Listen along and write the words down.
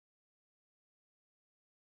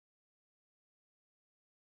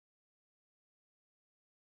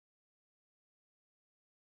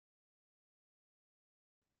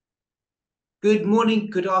Good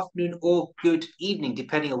morning, good afternoon, or good evening,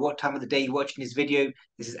 depending on what time of the day you're watching this video.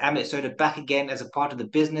 This is Amit Sodha back again as a part of the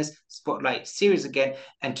Business Spotlight series again.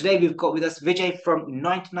 And today we've got with us Vijay from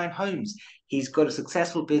 99 Homes. He's got a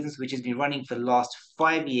successful business which has been running for the last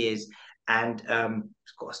 5 years and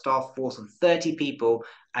he's got a staff force of 30 people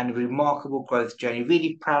and a remarkable growth journey.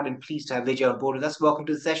 Really proud and pleased to have Vijay on board with us. Welcome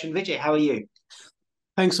to the session, Vijay. How are you?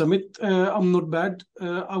 Thanks, Amit. I'm not bad.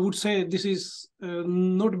 I would say this is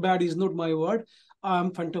not bad is not my word.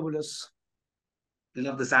 I'm fantabulous.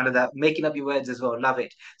 Love the sound of that. Making up your words as well. Love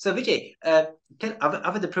it. So, Vijay, I've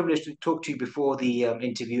had the privilege to talk to you before the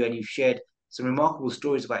interview, and you've shared some remarkable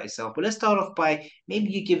stories about yourself. But let's start off by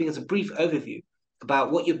maybe you giving us a brief overview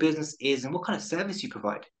about what your business is and what kind of service you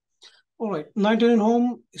provide. All right. 99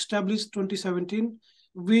 Home established 2017.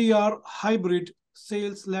 We are hybrid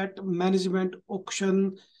sales-led management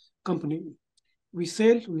auction company. We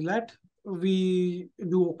sell, we let, we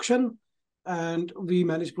do auction, and we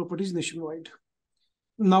manage properties nationwide.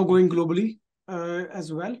 Now going globally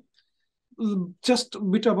as well. Just a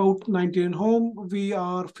bit about 99 Home. We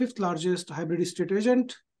are fifth largest hybrid estate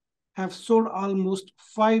agent, have sold almost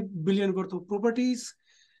 5 billion worth of properties.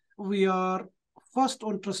 We are first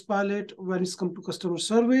on Trustpilot when it's come to customer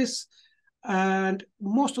service, and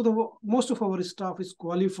most of our staff is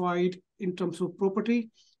qualified in terms of property.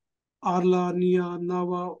 Arla, Nia,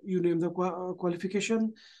 Nava, you name the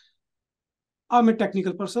qualification. I'm a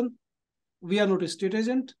technical person. We are not a state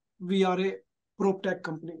agent. We are a prop tech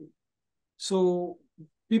company. So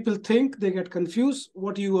people think, they get confused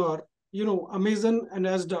what you are. You know, Amazon and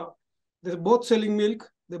Asda, they're both selling milk.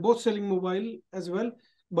 They're both selling mobile as well.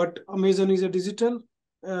 But Amazon is a digital,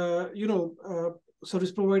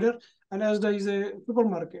 service provider, and Asda is a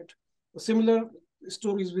supermarket. Similar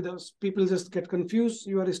stories with us. People just get confused.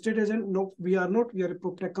 You are a state agent. No, we are not. We are a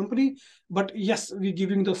prop tech company. But yes, we're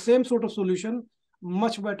giving the same sort of solution,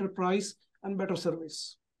 much better price and better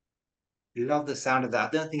service. Love the sound of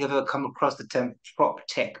that. I don't think I've ever come across the term prop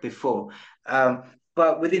tech before.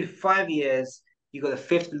 But within 5 years, you got the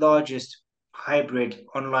fifth largest hybrid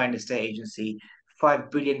online estate agency,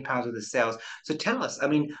 £5 billion of the sales. So tell us, I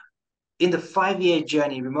mean, in the 5 year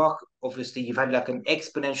journey, obviously you've had like an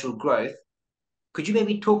exponential growth. Could you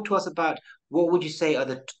maybe talk to us about what would you say are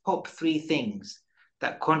the top three things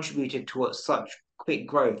that contributed towards such quick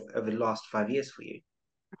growth over the last 5 years for you?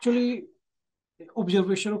 Actually,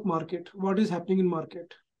 observation of market, what is happening in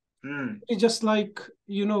market. Mm, It's just like,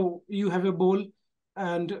 you have a ball,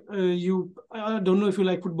 and I don't know if you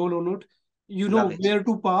like football or not. You know love it. where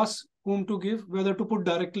to pass, whom to give, whether to put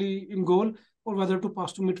directly in goal or whether to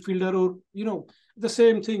pass to midfielder, or the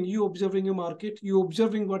same thing. You observing a market, you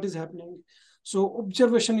observing what is happening. So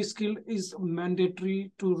observation skill is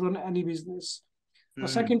mandatory to run any business. The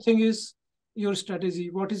second Mm, thing is your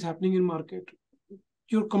strategy, what is happening in market,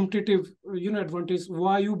 your competitive advantage,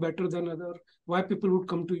 why you better than other, why people would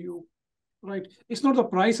come to you, right? It's not the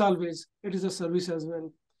price always, it is the service as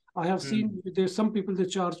well. I have seen mm. there's some people they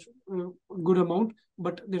charge a good amount,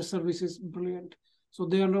 but their service is brilliant. So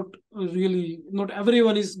they are not really, not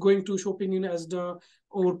everyone is going to shopping in Asda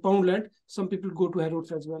or Poundland. Some people go to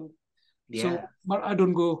Harrods as well. Yeah. So, but I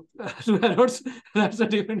don't go to Harrods. That's a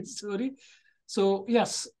different story. So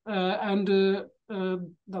yes, the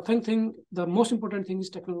most important thing is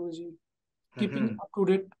technology. Keeping Hmm. up to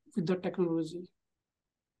date with the technology.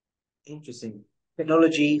 Interesting.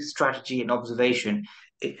 Technology, strategy, and observation.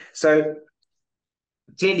 So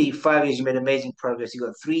clearly, 5 years you made amazing progress. You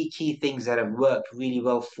got three key things that have worked really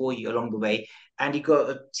well for you along the way, and you got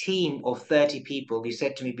a team of 30 people. You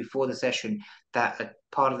said to me before the session that a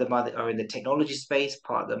part of them are in the technology space,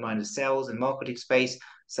 part of them are in the sales and marketing space,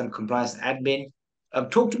 some compliance and admin.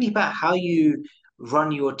 Talk to me about how you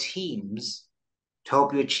run your teams to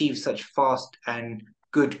help you achieve such fast and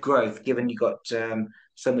good growth, given you got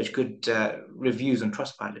so much good reviews on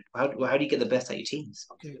Trustpilot? How do you get the best out of your teams?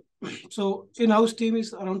 Okay. So in-house team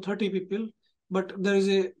is around 30 people, but there is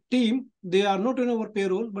a team. They are not on our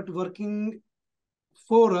payroll, but working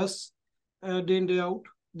for us day in, day out.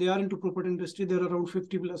 They are into property industry. There are around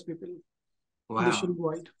 50 plus people Wow.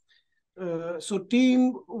 nationwide. So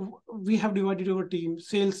team, we have divided our team.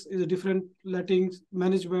 Sales is a different, lettings,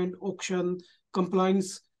 management, auction,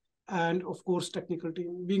 compliance, and of course technical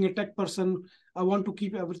team. Being a tech person, I want to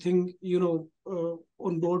keep everything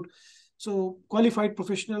on board. So qualified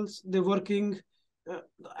professionals, they're working. Uh,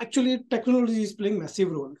 Actually, technology is playing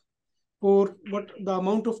massive role for what the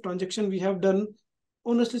amount of transaction we have done.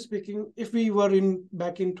 Honestly speaking, if we were in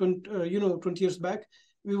back in 20 years back,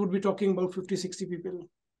 we would be talking about 50, 60 people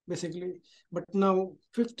basically. But now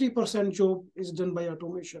 50% job is done by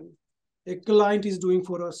automation. A client is doing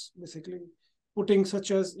for us basically. putting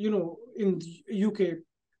such as, in the UK,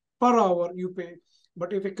 per hour you pay.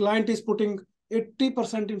 But if a client is putting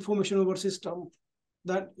 80% information over system,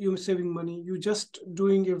 that you're saving money. You just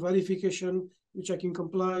doing a verification, you checking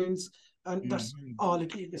compliance, and that's Mhm. all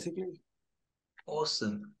it is basically.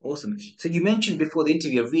 Awesome, awesome. So you mentioned before the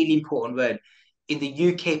interview a really important word. In the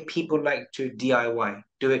UK, people like to DIY,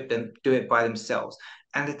 do it by themselves,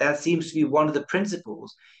 and that seems to be one of the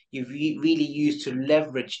principles you've really used to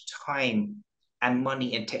leverage time and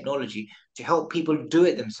money and technology to help people do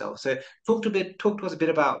it themselves. So talk to us a bit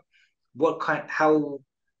about what kind, how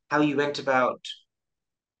you went about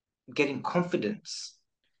getting confidence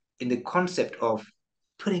in the concept of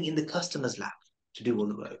putting in the customer's lap to do all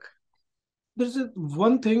the work. There's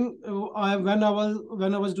one thing when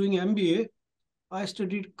I was doing MBA, I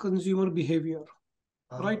studied consumer behavior.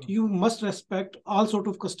 Right, Oh, you must respect all sort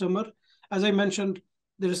of customer. As I mentioned,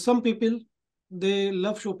 there is some people, they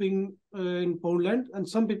love shopping in Poland, and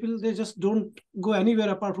some people they just don't go anywhere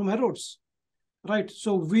apart from Harrods. Right,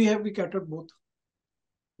 so we cater both.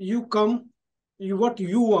 You come, you what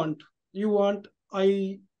you want,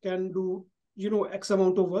 I can do, X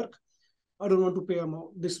amount of work. I don't want to pay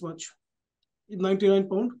amount this much. 99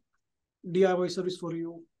 pound DIY service for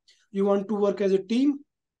you. You want to work as a team,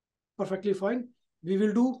 perfectly fine. We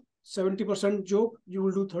will do 70% job, you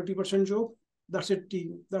will do 30% job. That's a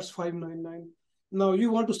team. That's 599. Now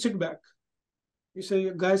you want to sit back. You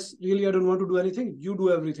say, guys, really, I don't want to do anything. You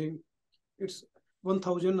do everything. It's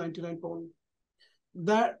 1,099 pound.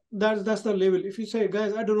 That's the level. If you say,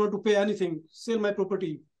 guys, I don't want to pay anything, sell my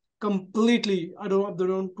property completely. I don't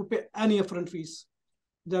want to pay any upfront fees.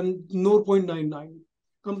 Then no 0.99.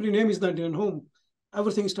 Company name is 99 Home.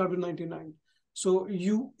 Everything starts with 99. So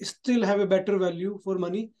you still have a better value for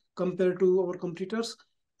money compared to our competitors.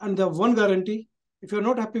 And the one guarantee, if you're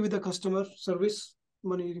not happy with the customer service,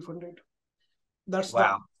 money refunded. That's the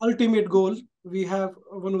wow. ultimate goal. We have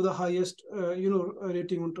one of the highest,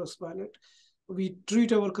 rating on Trustpilot. We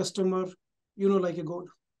treat our customer, like a god.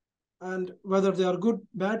 And whether they are good,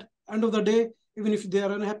 bad, end of the day, even if they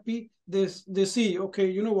are unhappy, they see, okay,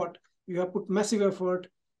 you know what, you have put massive effort,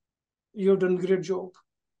 you have done great job,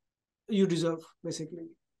 you deserve basically.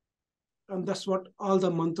 And that's what all the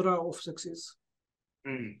mantra of success.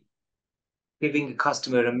 Mm. Giving the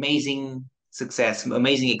customer an amazing success,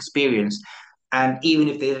 amazing experience. And even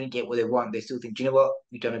if they don't get what they want, they still think, "Do you know what?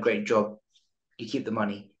 You've done a great job. You keep the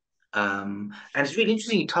money." And it's really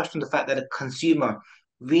interesting you touched on the fact that a consumer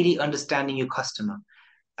really understanding your customer.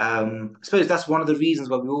 I suppose that's one of the reasons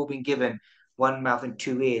why we've all been given one mouth and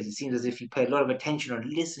two ears. It seems as if you pay a lot of attention on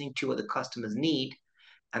listening to what the customers need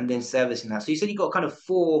and then servicing that. So you said you got kind of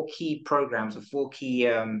four key programs or four key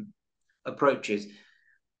approaches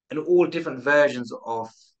and all different versions of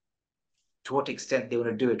to what extent they want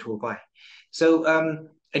to do it or why. So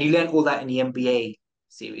and you learn all that in the MBA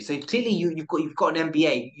series. So clearly you've got an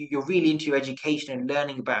MBA. You're really into your education and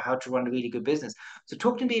learning about how to run a really good business. So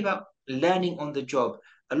talk to me about learning on the job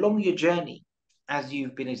along your journey as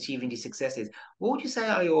you've been achieving these successes. What would you say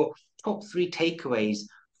are your top three takeaways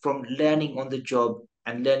from learning on the job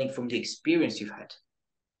and learning from the experience you've had?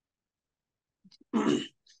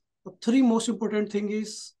 The three most important thing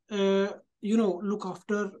is, look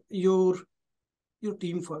after your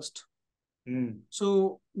team first. Mm,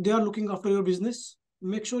 So they are looking after your business,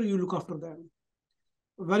 make sure you look after them.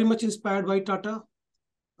 Very much inspired by Tata,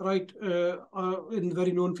 right, in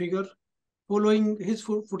very known figure, following his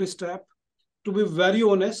footstep, to be very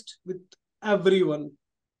honest with everyone.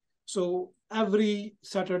 So every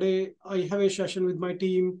Saturday, I have a session with my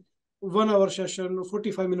team, 1 hour session,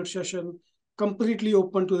 45-minute session, completely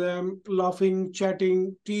open to them, laughing,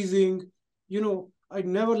 chatting, teasing. I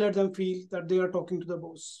never let them feel that they are talking to the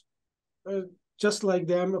boss. Uh, just like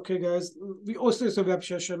them, okay, guys, we also it's a web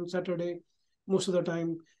session Saturday most of the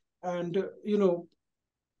time. And,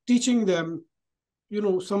 teaching them,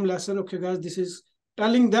 some lesson, okay, guys, this is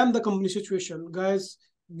telling them the company situation. Guys,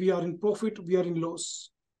 we are in profit, we are in loss.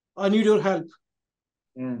 I need your help.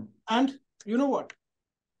 mm. And you know what?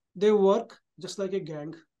 They work just like a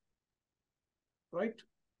gang, right?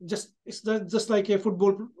 Just like a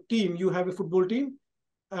football team. You have a football team,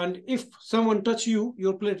 and if someone touch you,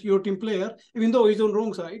 your team player, even though he's on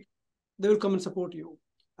wrong side, they will come and support you.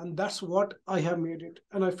 And that's what I have made it.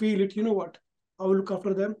 And I feel it. You know what? I will look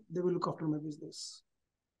after them. They will look after my business.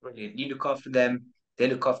 Brilliant. You look after them, they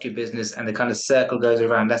look after your business, and the kind of circle goes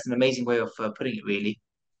around. That's an amazing way of putting it, really.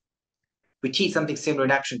 We teach something similar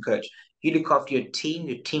in Action Coach. You look after your team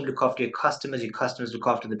look after your customers look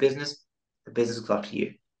after the business looks after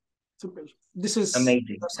you. Simple. This is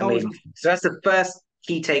Amazing, that's how it amazing. is. So that's the first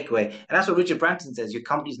Key takeaway. And that's what Richard Branson says. Your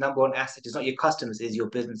company's number one asset is not your customers, is your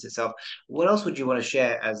business itself. What else would you want to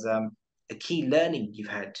share as a key learning you've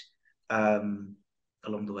had um,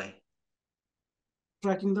 along the way?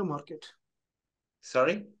 Tracking the market.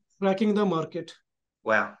 Sorry? Tracking the market.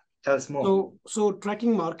 Wow. Tell us more. So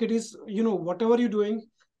tracking market is, whatever you're doing,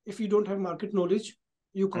 if you don't have market knowledge,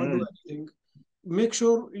 you can't do Mm, anything. Make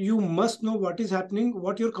sure you must know what is happening,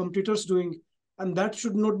 what your competitors doing, and that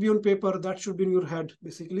should not be on paper. That should be in your head.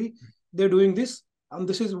 Basically, they're doing this, and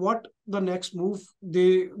this is what the next move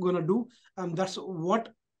they're gonna do, and that's what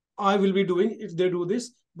I will be doing if they do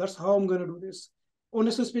this. That's how I'm gonna do this.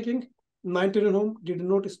 Honestly speaking, 99 Home did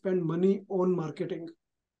not spend money on marketing.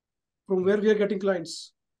 From where we are getting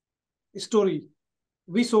clients? Story.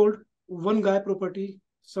 We sold one guy property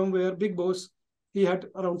somewhere, big boss. He had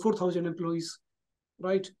around 4,000 employees,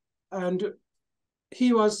 right? And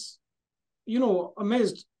he was,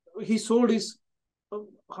 amazed. He sold his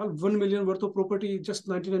 1 million worth of property, just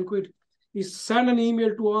 99 quid. He sent an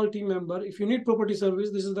email to all team member. If you need property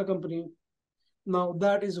service, this is the company. Now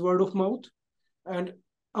that is word of mouth. And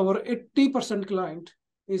our 80% client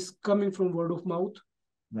is coming from word of mouth.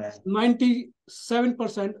 man. 97%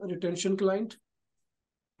 retention client.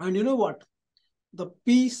 And you know what? The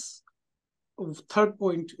piece of third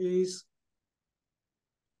point is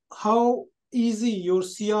how easy your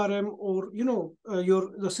CRM or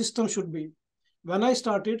your the system should be. When I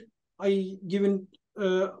started, I given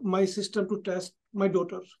my system to test my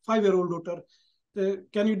daughter, 5-year-old daughter.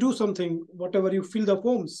 Can you do something? Whatever you fill the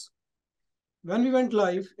forms. When we went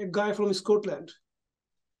live, a guy from Scotland,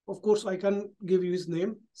 of course I can give you his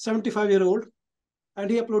name, 75-year-old,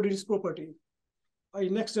 and he uploaded his property.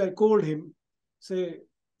 Next day I called him, say,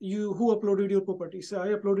 you who uploaded your property? Say, I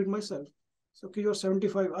uploaded myself. So, okay, you're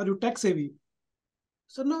 75. Are you tech savvy?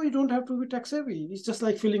 So, no, you don't have to be tech savvy. It's just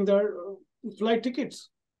like filling the flight tickets.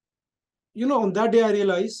 On that day I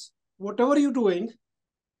realized whatever you're doing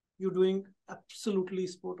absolutely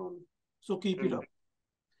spot on. So keep it Mm, up.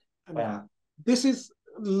 And wow. this is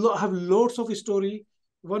have lots of story.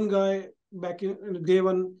 One guy back in day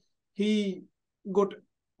one, he got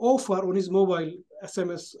offer on his mobile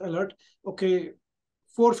SMS alert. Okay,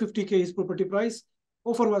 450K his property price.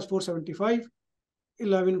 Offer was 475.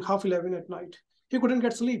 11, half 11 at night. He couldn't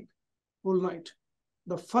get sleep all night.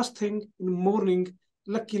 The first thing in the morning,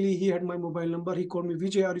 luckily he had my mobile number. He called me,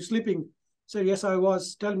 Vijay, are you sleeping? I said, yes, I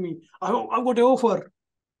was. Tell me. I got an offer,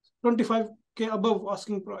 25K above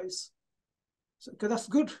asking price. So, okay, that's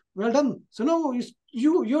good. Well done. So no,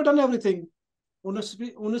 you've done everything.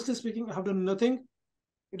 Honestly speaking, I have done nothing.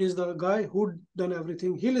 It is the guy who done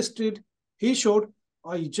everything. He listed, he showed.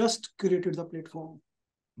 I just created the platform.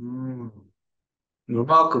 Mm.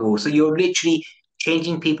 Remarkable. So you're literally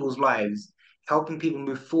changing people's lives, helping people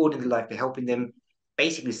move forward in life, and helping them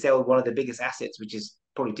basically sell one of the biggest assets, which is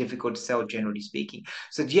probably difficult to sell, generally speaking.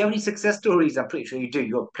 So do you have any success stories? I'm pretty sure you do.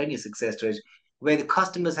 You've got plenty of success stories where the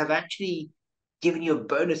customers have actually given you a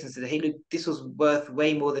bonus and said, hey, look, this was worth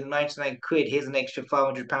way more than 99 quid. Here's an extra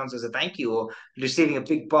 £500 as a thank you, or receiving a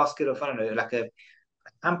big basket of, I don't know, like a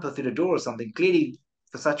hamper through the door or something. Clearly,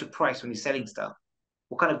 for such a price when you're selling stuff.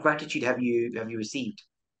 What kind of gratitude have you received?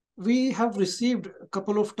 We have received a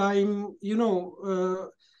couple of time,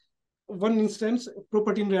 one instance,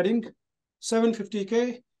 property in Reading,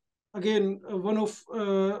 750K. Again, one of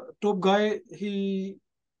top guy, he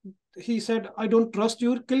said, I don't trust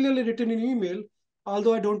you, clearly written in email,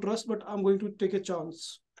 although I don't trust, but I'm going to take a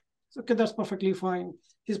chance. So, okay, that's perfectly fine.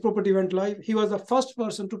 His property went live. He was the first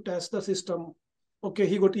person to test the system. Okay,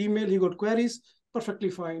 he got email, he got queries, perfectly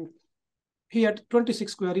fine. He had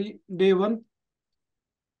 26 query day one.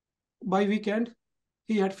 By weekend,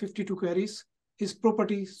 he had 52 queries. His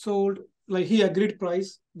property sold, like he agreed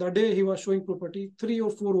price. The day he was showing property, 3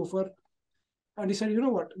 or 4 offer. And he said, you know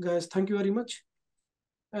what, guys, thank you very much.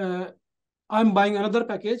 Uh, I'm buying another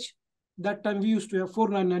package. That time we used to have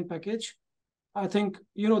 499 package. I think,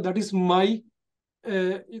 that is my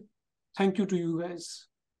uh, thank you to you guys.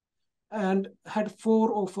 And had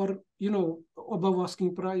 4 offer, above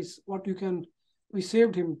asking price. What you can, we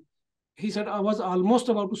saved him. He said, I was almost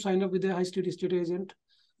about to sign up with a high street estate agent,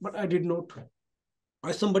 but I did not.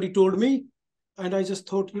 Somebody told me, and I just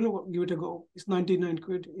thought, give it a go. It's 99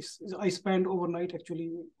 quid. I spent overnight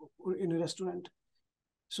actually in a restaurant.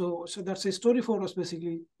 So that's a story for us,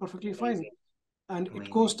 basically, perfectly fine. Amazing, And it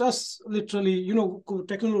amazing. cost us literally,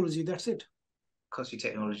 technology. That's it. Cost you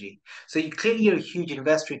technology. So you clearly you're a huge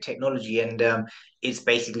investor in technology, and it's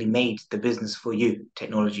basically made the business for you.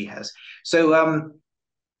 Technology has. So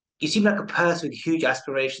you seem like a person with huge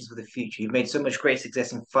aspirations for the future. You've made so much great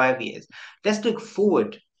success in 5 years. Let's look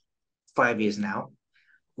forward 5 years now.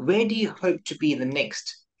 Where do you hope to be in the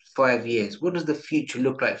next 5 years? What does the future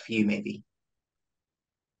look like for you, maybe?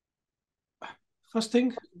 First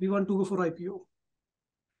thing, we want to go for IPO.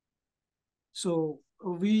 So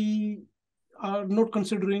we are not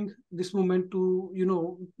considering this moment to,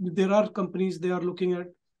 there are companies they are looking at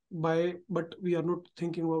buy, but we are not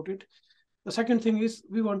thinking about it. The second thing is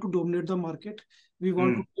we want to dominate the market. We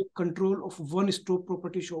want to Mm, take control of one-stop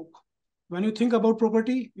property shop. When you think about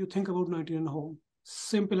property, you think about 99 Home.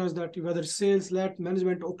 Simple as that. Whether sales, let,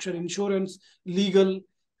 management, auction, insurance, legal,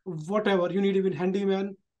 whatever you need, even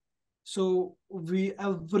handyman. So we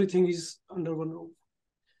everything is under one roof.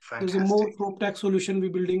 There's a more fantastic. prop tech solution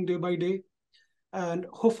we're building day by day, and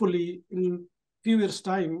hopefully in few years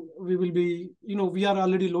time we will be. We are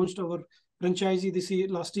already launched our franchisee this year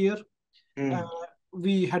last year. Uh, Mm,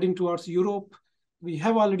 we heading towards Europe. We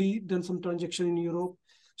have already done some transaction in Europe,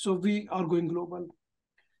 so we are going global.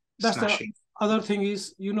 That's the smashing. other thing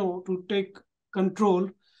is to take control.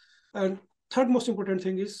 And third most important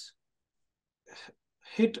thing is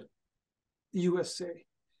hit USA.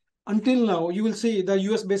 Until now, you will see the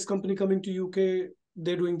US based company coming to UK.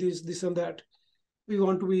 They're doing this and that. We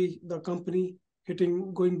want to be the company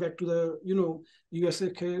hitting going back to the USA.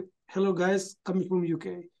 Okay, hello guys coming from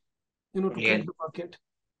UK. To crack Brilliant. the market.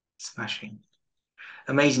 Smashing.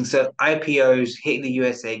 Amazing. So IPOs hitting the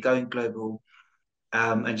USA, going global,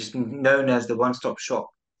 and just being known as the one-stop shop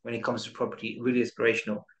when it comes to property, really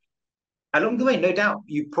inspirational. Along the way, no doubt,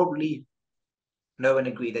 you probably know and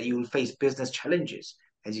agree that you will face business challenges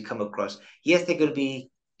as you come across. Yes, they're going to be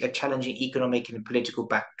a challenging economic and political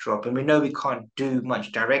backdrop, and we know we can't do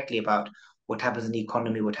much directly about what happens in the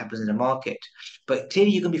economy, what happens in the market. But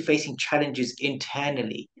clearly, you're going to be facing challenges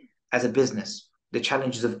internally as a business, the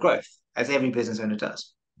challenges of growth, as every business owner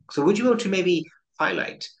does. So, would you be able to maybe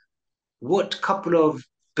highlight what couple of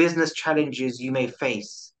business challenges you may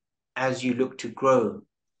face as you look to grow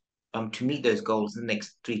to meet those goals in the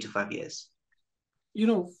next 3 to 5 years?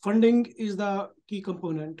 Funding is the key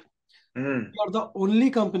component. Mm, We are the only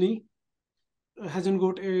company hasn't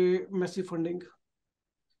got a massive funding.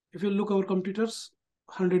 If you look our competitors,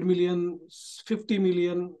 100 million, 50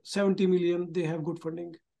 million, 70 million, they have good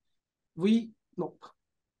funding. We nope.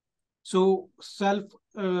 So self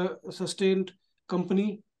sustained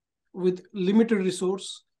company with limited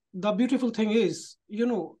resource. The beautiful thing is,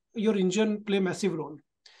 your engine play massive role.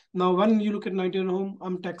 Now, when you look at 99 Home,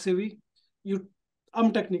 I'm tech savvy. You,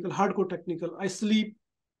 I'm technical, hardcore technical. I sleep,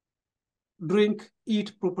 drink,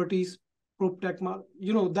 eat properties, prop tech.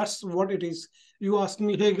 That's what it is. You ask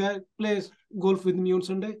me, hey guy, play golf with me on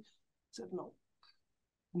Sunday. I said no.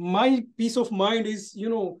 My peace of mind is,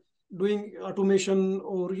 doing automation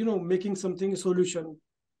or making something a solution.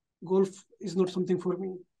 Golf is not something for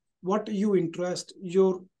me. What you interest,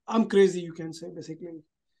 I'm crazy, you can say basically.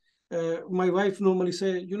 My wife normally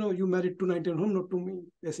say, you married to 19 home, not to me,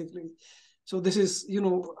 basically. So this is,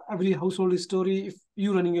 every household story if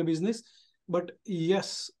you running a business. But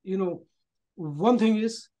yes, one thing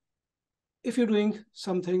is if you're doing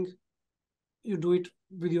something, you do it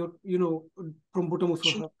with your, from bottom of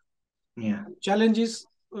your heart. yeah. Challenge is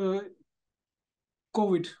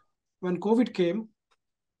COVID. When COVID came,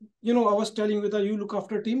 I was telling you that you look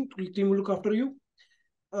after team will look after you.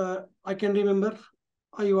 I can remember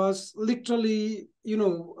I was literally,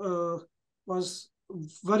 was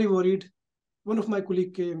very worried. One of my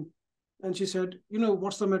colleague came and she said,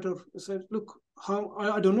 what's the matter? I said, look,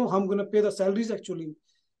 I don't know how I'm going to pay the salaries actually,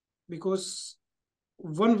 because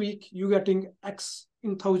 1 week you getting X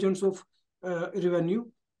in thousands of revenue.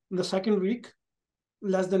 In the second week,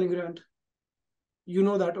 less than a grand. You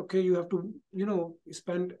know that, okay, you have to,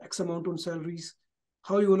 spend X amount on salaries.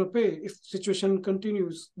 How are you going to pay? If situation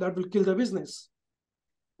continues, that will kill the business.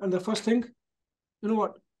 And the first thing,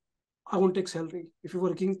 what? I won't take salary. If you're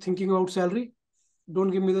working, thinking about salary, don't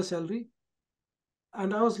give me the salary.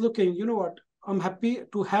 And I was looking, what? I'm happy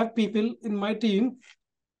to have people in my team.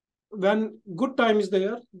 When good time is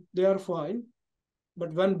there, they are fine.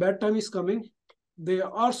 But when bad time is coming, they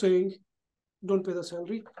are saying, don't pay the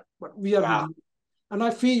salary, but we are with Wow. you. And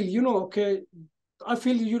I feel, okay, I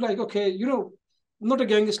feel you like, okay, not a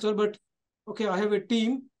gangster, but okay, I have a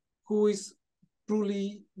team who is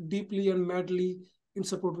truly, deeply, and madly in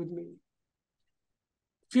support with me.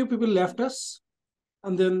 Few people left us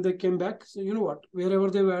and then they came back. So, what? Wherever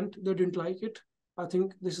they went, they didn't like it. I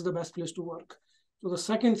think this is the best place to work. So, the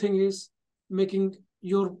second thing is making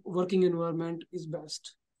your working environment is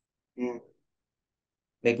best. Mm.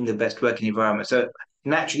 Making the best working environment. So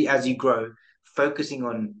naturally, as you grow, focusing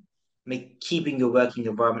on keeping your working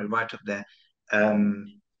environment right up there, and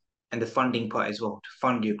the funding part as well to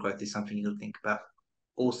fund your growth is something you'll think about.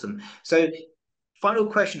 Awesome. So, final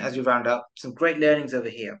question as we round up. Some great learnings over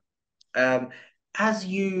here. Um, as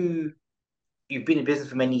you've been in business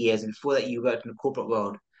for many years, and before that you worked in the corporate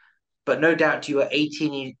world, but no doubt you were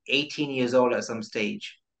 18 years old at some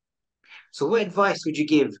stage. So, what advice would you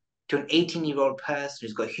give to an 18-year-old person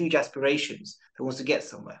who's got huge aspirations that wants to get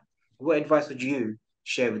somewhere? What advice would you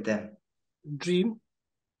share with them? Dream,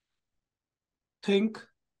 think,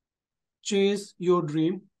 chase your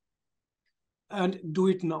dream, and do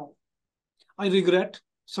it now. I regret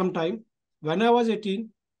sometime when I was 18,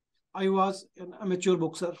 I was an amateur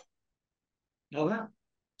boxer. Oh, wow.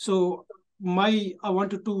 So I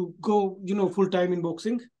wanted to go, full time in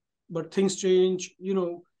boxing, but things change,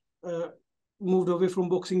 moved away from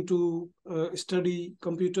boxing to study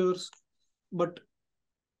computers. But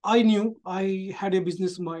I knew I had a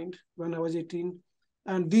business mind when I was 18.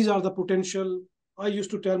 And these are the potential. I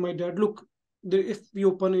used to tell my dad, look, if we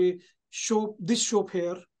open a shop, this shop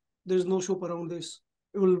here, there's no shop around this.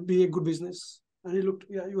 It will be a good business. And he looked,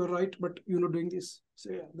 yeah, you are right, but you're not doing this.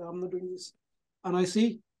 So yeah, I'm not doing this. And I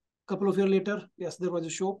see a couple of years later, yes, there was a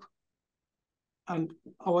shop and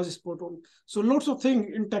I was spot on. So lots of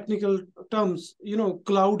things in technical terms,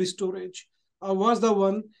 cloud storage. I was the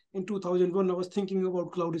one in 2001, I was thinking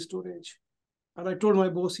about cloud storage. And I told my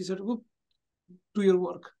boss, he said, "Look, do your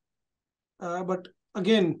work." But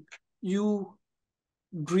again, you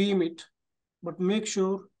dream it, but make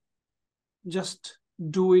sure just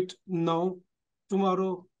do it now.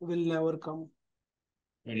 Tomorrow will never come.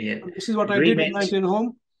 Brilliant. And this is what I Dream did in it. 19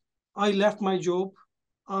 home. I left my job.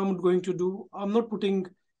 I'm going to do. I'm not putting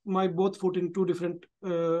my both foot in two different,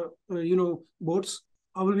 boats.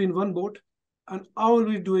 I will be in one boat, and I will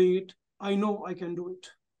be doing it. I know I can do it.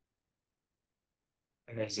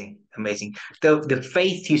 Amazing, amazing. The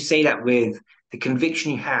faith you say that with, the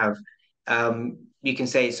conviction you have, you can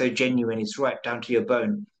say it's so genuine. It's right down to your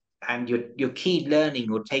bone. And your key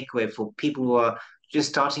learning or takeaway for people who are just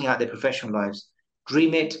starting out their professional lives: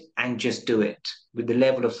 dream it and just do it with the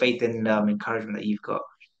level of faith and encouragement that you've got.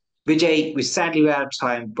 Vijay, we sadly ran out of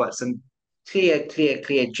time, but some clear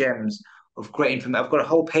gems of great information. I've got a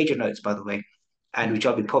whole page of notes, by the way, and which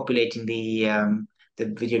I'll be populating the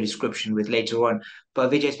video description with later on.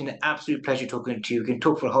 But Vijay, it's been an absolute pleasure talking to you. We can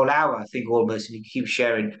talk for a whole hour, I think, almost, and you keep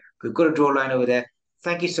sharing. We've got a draw line over there.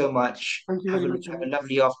 Thank you so much. Thank you very much, Have a Amit.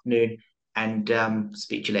 lovely afternoon, and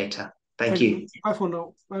speak to you later. Thank Thank you. you. Bye for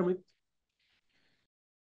now. Bye, Amit.